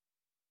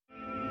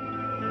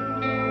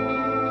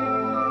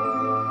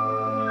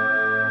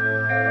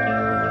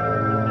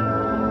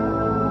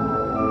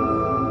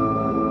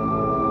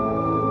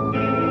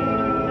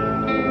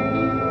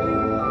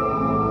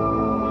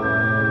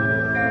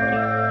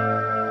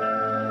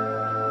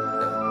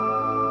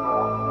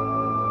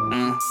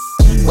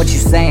What you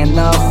saying,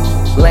 no?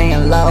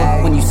 Laying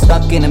low. When you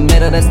stuck in the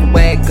middle, that's the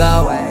way it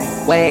go.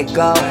 Way it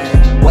go,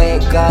 way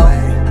it go.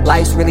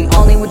 Life's really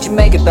only what you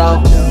make it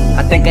though.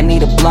 I think I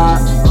need a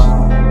blunt,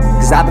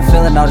 cause I've been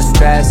feeling all the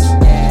stress.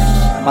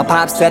 My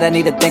pop said I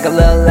need to think a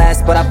little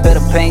less, but I feel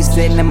the pain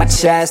sitting in my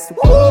chest.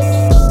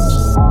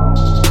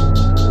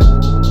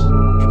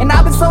 And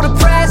I've been so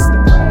depressed.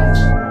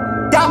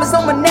 Diamonds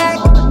on my neck,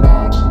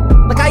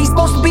 like how you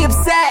supposed to be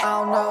upset.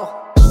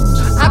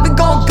 I've been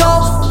going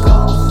ghost.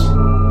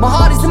 My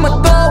heart is in my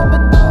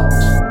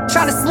throat.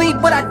 Trying to sleep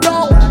but I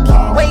don't.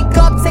 Wake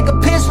up, take a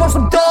piss, roll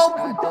some dope.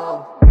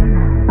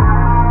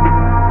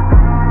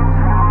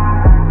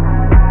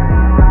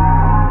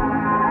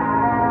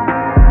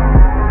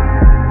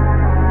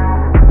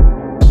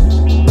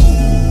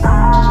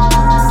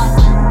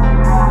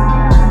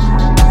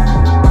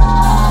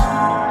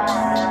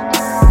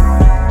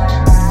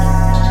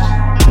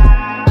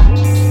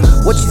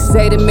 What you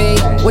say to me?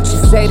 What you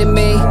say to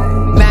me?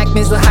 Mac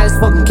means the hottest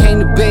fucking came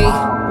to be.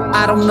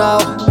 I don't know,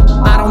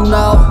 I don't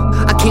know.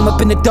 I came up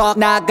in the dark,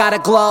 now I gotta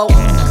glow.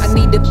 I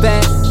need to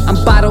vent,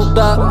 I'm bottled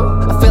up.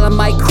 I feel I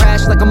might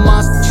crash like a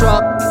monster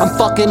truck. I'm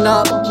fucking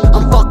up,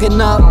 I'm fucking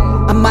up.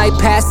 I might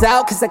pass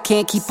out cause I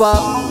can't keep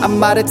up.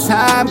 I'm out of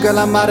time, girl,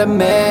 I'm out of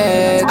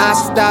meds. I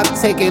stopped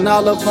taking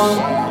all of them.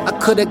 I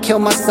could've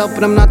killed myself,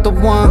 but I'm not the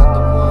one.